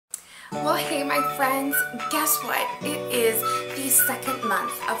Well, hey my friends, guess what? It is the second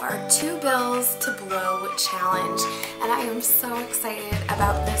month of our 2 bills to blow challenge, and I am so excited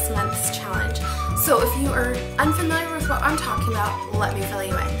about this month's challenge. So if you are unfamiliar with what I'm talking about, let me fill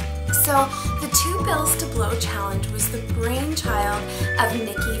you in. So the 2 bills to blow challenge was the brainchild of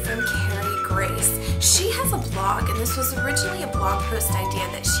Nikki from Carrie Grace. She has a blog, and this was originally a blog post idea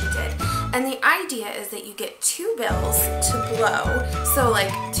that she did. And the idea is that you get 2 bills to blow, so like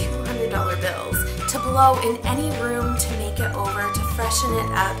 $200 bills, to blow in any room to make it over, to freshen it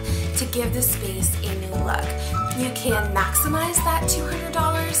up, to give the space a new look. You can maximize that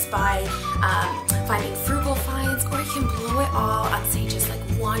 $200 by finding frugal finds, or you can blow it all on say just like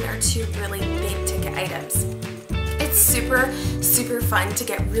 1 or 2 really big ticket items. It's super, super fun to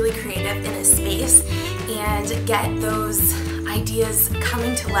get really creative in a space and get those ideas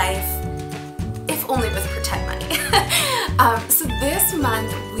coming to life, if only with pretend money. So this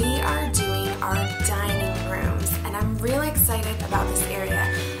month we are doing our dining rooms, and I'm really excited about this area.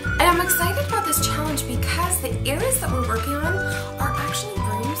 And I'm excited about this challenge because the areas that we're working on are actually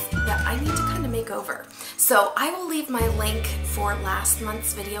rooms that I need to kind of make over. So I will leave my link for last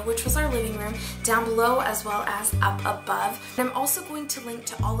month's video, which was our living room, down below as well as up above. And I'm also going to link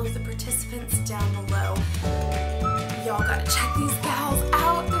to all of the participants down below. Y'all gotta check these gals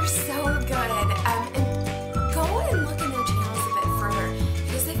out. They're so good. And go and look in their channels a bit further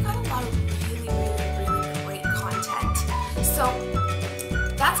because they've got a lot of really, really, really great content. So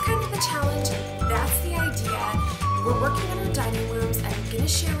that's kind of the challenge. That's the idea. We're working on our dining rooms, and I'm going to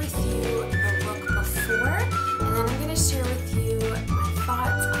share with you the look before, and then I'm going to share with you my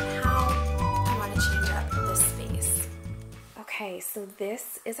thoughts on how I want to change up this space. Okay, so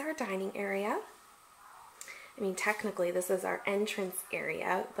this is our dining area. I mean, technically this is our entrance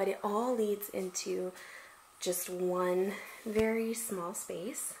area, but it all leads into just one very small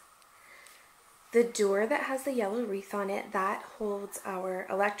space. The door that has the yellow wreath on it, that holds our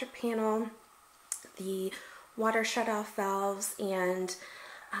electric panel, the water shutoff valves, and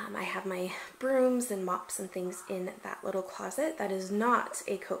I have my brooms and mops and things in that little closet. That is not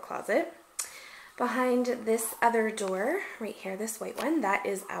a coat closet. Behind this other door, right here, this white one, that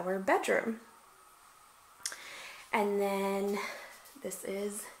is our bedroom. And then this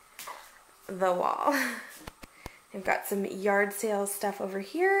is the wall. I've got some yard sale stuff over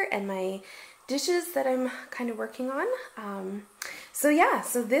here and my dishes that I'm kind of working on. So yeah,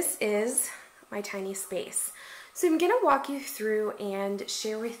 so this is my tiny space. So I'm gonna walk you through and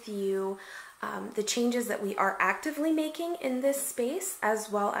share with you the changes that we are actively making in this space, as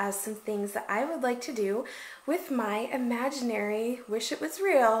well as some things that I would like to do with my imaginary, wish it was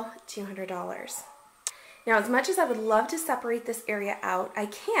real, $200. Now, as much as I would love to separate this area out, I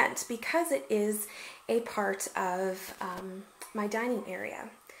can't because it is a part of my dining area.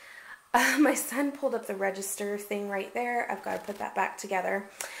 My son pulled up the register thing right there. I've got to put that back together.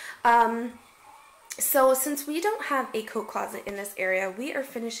 So since we don't have a coat closet in this area, we are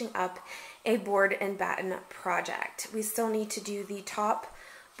finishing up a board and batten project. We still need to do the top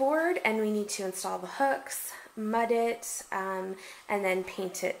board, and we need to install the hooks, mud it, and then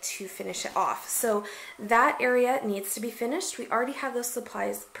paint it to finish it off. So that area needs to be finished. We already have those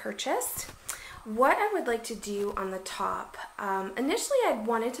supplies purchased. What I would like to do on the top, initially I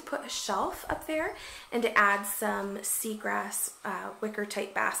wanted to put a shelf up there and to add some seagrass wicker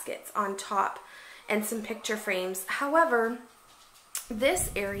type baskets on top and some picture frames. However,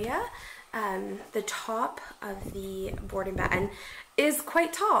 this area, the top of the board and batten, is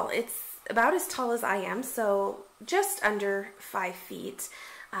quite tall. It's about as tall as I am, so just under 5 feet.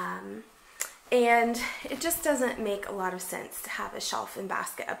 And it just doesn't make a lot of sense to have a shelf and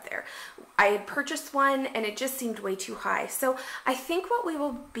basket up there. I had purchased one and it just seemed way too high. So I think what we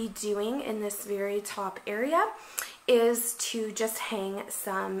will be doing in this very top area is to just hang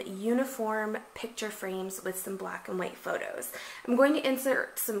some uniform picture frames with some black and white photos. I'm going to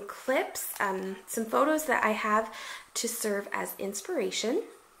insert some clips, some photos that I have to serve as inspiration.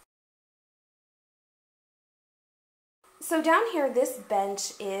 So down here, this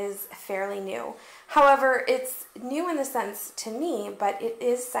bench is fairly new. However, it's new in the sense to me, but it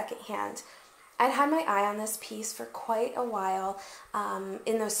is secondhand. I'd had my eye on this piece for quite a while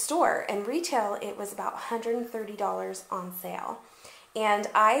in the store, and retail it was about $130 on sale. And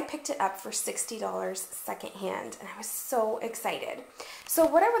I picked it up for $60 secondhand, and I was so excited. So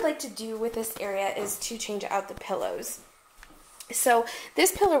what I would like to do with this area is to change out the pillows. So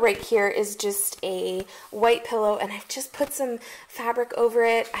this pillow right here is just a white pillow, and I've just put some fabric over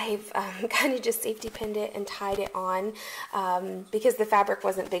it. I've kind of just safety pinned it and tied it on because the fabric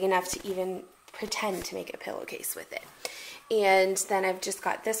wasn't big enough to even pretend to make a pillowcase with it. And then I've just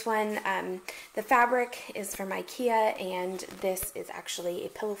got this one. The fabric is from IKEA, and this is actually a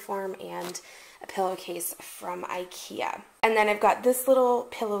pillow form and a pillowcase from IKEA. And then I've got this little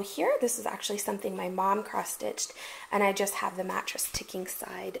pillow here. This is actually something my mom cross-stitched, and I just have the mattress ticking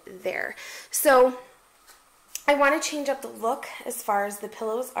side there. So I want to change up the look as far as the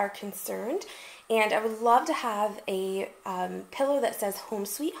pillows are concerned, and I would love to have a pillow that says Home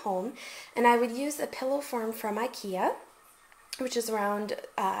Sweet Home, and I would use a pillow form from IKEA, which is around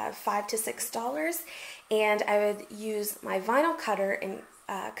 $5 to $6, and I would use my vinyl cutter and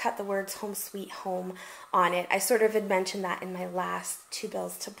cut the words Home Sweet Home on it. I sort of had mentioned that in my last 2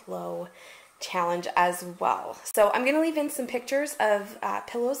 Bills to Blow challenge as well. So I'm going to leave in some pictures of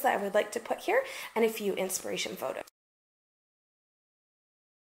pillows that I would like to put here and a few inspiration photos.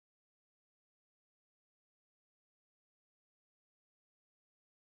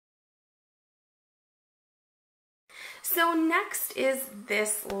 So next is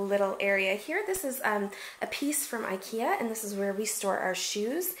this little area here. This is a piece from IKEA, and this is where we store our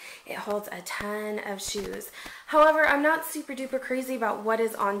shoes. It holds a ton of shoes. However, I'm not super duper crazy about what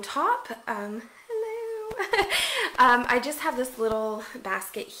is on top. Hello. I just have this little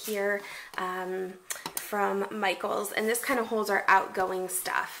basket here from Michael's, and this kind of holds our outgoing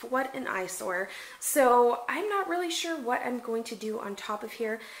stuff. What an eyesore. So I'm not really sure what I'm going to do on top of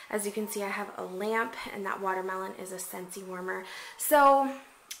here. As you can see, I have a lamp, and that watermelon is a Scentsy warmer. So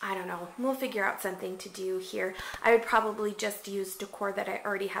I don't know, we'll figure out something to do here. I would probably just use decor that I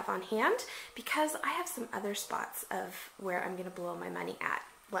already have on hand, because I have some other spots of where I'm gonna blow my money at.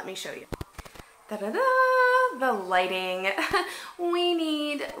 Let me show you. Da-da-da! The lighting. We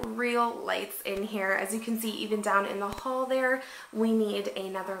need real lights in here. As you can see, even down in the hall there, we need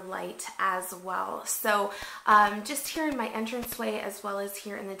another light as well. So just here in my entranceway, as well as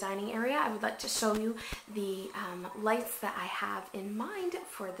here in the dining area, I would like to show you the lights that I have in mind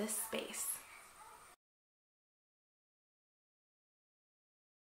for this space.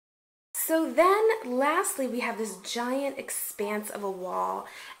 So then lastly, we have this giant expanse of a wall,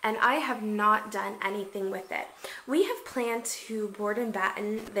 and I have not done anything with it. We have planned to board and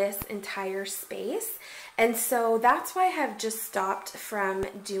batten this entire space, and so that's why I have just stopped from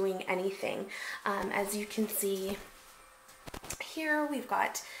doing anything. As you can see here, we've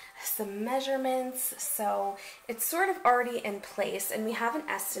got some measurements, so it's sort of already in place, and we have an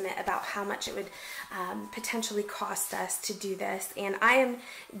estimate about how much it would potentially cost us to do this, and I am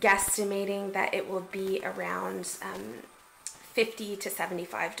guesstimating that it will be around $50 to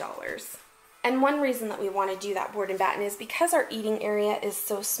 $75. And one reason that we want to do that board and batten is because our eating area is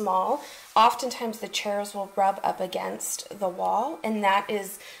so small. Oftentimes the chairs will rub up against the wall, and that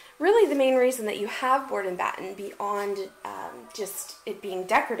is really the main reason that you have board and batten. Beyond just it being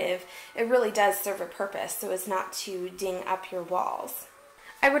decorative, it really does serve a purpose so as not to ding up your walls.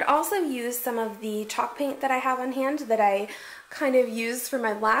 I would also use some of the chalk paint that I have on hand that I kind of used for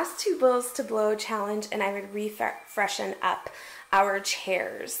my last 2 Bills to Blow challenge, and I would refreshen up our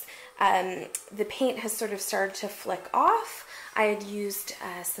chairs. The paint has sort of started to flick off. I had used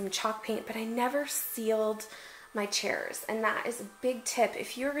some chalk paint, but I never sealed my chairs, and that is a big tip.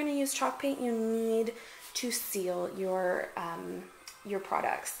 If you're going to use chalk paint, you need to seal your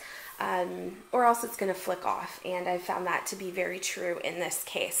products, or else it's going to flick off, and I found that to be very true in this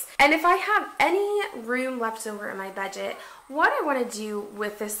case. And if I have any room left over in my budget, what I want to do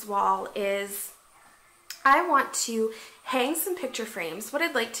with this wall is I want to hang some picture frames. What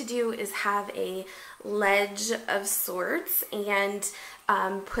I'd like to do is have a ledge of sorts and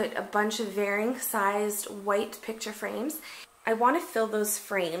put a bunch of varying sized white picture frames. I want to fill those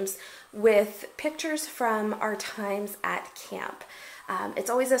frames with pictures from our times at camp. It's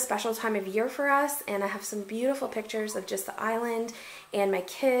always a special time of year for us, and I have some beautiful pictures of just the island and my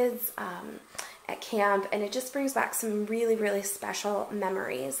kids at camp, and it just brings back some really, really special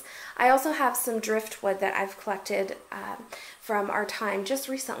memories. I also have some driftwood that I've collected from our time just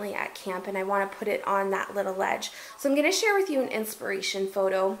recently at camp, and I want to put it on that little ledge. So I'm going to share with you an inspiration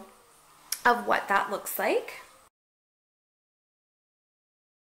photo of what that looks like.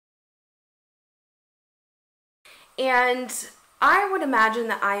 And I would imagine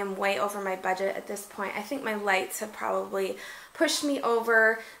that I am way over my budget at this point. I think my lights have probably pushed me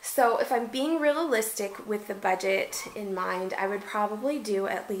over. So if I'm being realistic with the budget in mind, I would probably do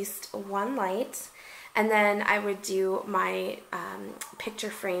at least 1 light, and then I would do my picture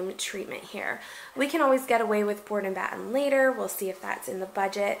frame treatment here. We can always get away with board and batten later. We'll see if that's in the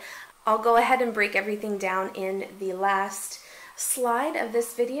budget. I'll go ahead and break everything down in the last slide of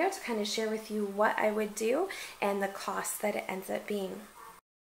this video to kind of share with you what I would do and the cost that it ends up being.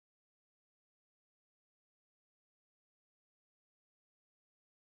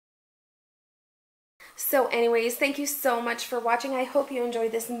 So anyways, thank you so much for watching. I hope you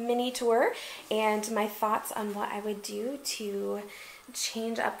enjoyed this mini tour and my thoughts on what I would do to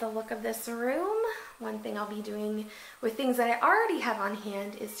change up the look of this room. One thing I'll be doing with things that I already have on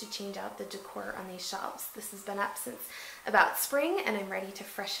hand is to change out the decor on these shelves. This has been up since about spring and I'm ready to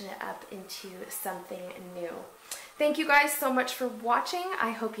freshen it up into something new. Thank you guys so much for watching.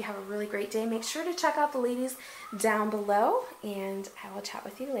 I hope you have a really great day. Make sure to check out the ladies down below and I will chat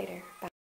with you later. Bye.